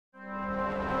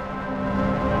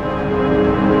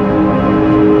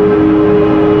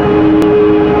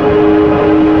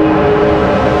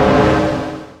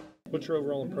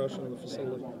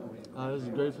it's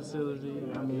a great facility.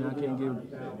 I mean, I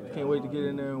can't wait to get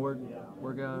in there and work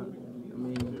out. I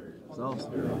mean, it's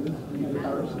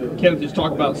awesome. Kenneth, just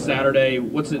talk about Saturday.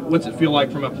 What's it feel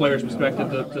like from a player's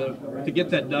perspective to get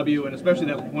that W, and especially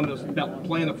that one of those about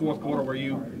playing the fourth quarter where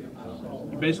you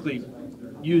basically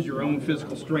use your own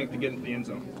physical strength to get into the end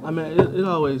zone? I mean, it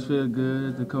always feels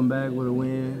good to come back with a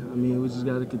win. I mean, we just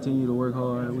got to continue to work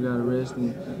hard. We got to rest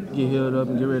and get healed up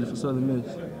and get ready for Southern Miss.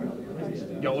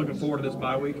 Y'all looking forward to this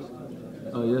bye week?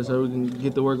 Oh, yes, sir. We can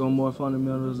get to work on more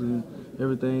fundamentals and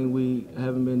everything we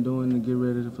haven't been doing to get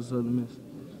ready for Southern Miss.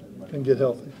 And get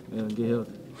healthy. Yeah, get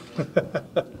healthy.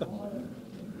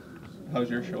 How's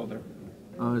your shoulder?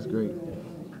 Oh, it's great.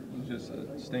 Just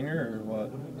a stinger or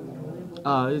what?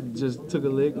 It just took a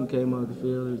lick and came out the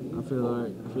field. I feel all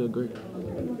right. I feel great.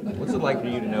 What's it like for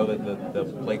you to know that the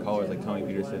play callers like Tony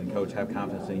Peterson and coach have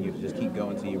confidence in you to just keep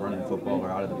going until you running the football or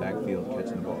out of the backfield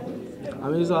catching the ball? I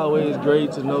mean, it's always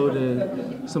great to know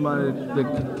that somebody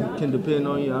that can depend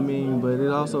on you. I mean, but it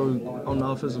also on the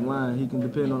offensive line. He can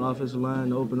depend on the offensive line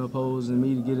to open up holes and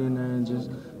me to get in there and just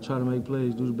try to make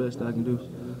plays, do the best I can do.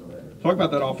 Talk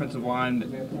about that offensive line,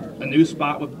 a new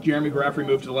spot with Jeremy Graffrey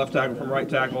moved to the left tackle from right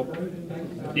tackle.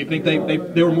 Do you think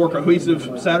they were more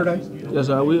cohesive Saturday? Yes,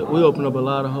 sir. We opened up a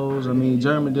lot of holes. I mean,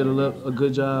 Jeremy did a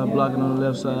good job blocking on the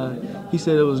left side. He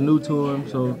said it was new to him,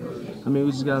 so, I mean,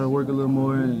 we just got to work a little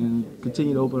more and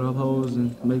continue to open up holes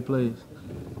and make plays.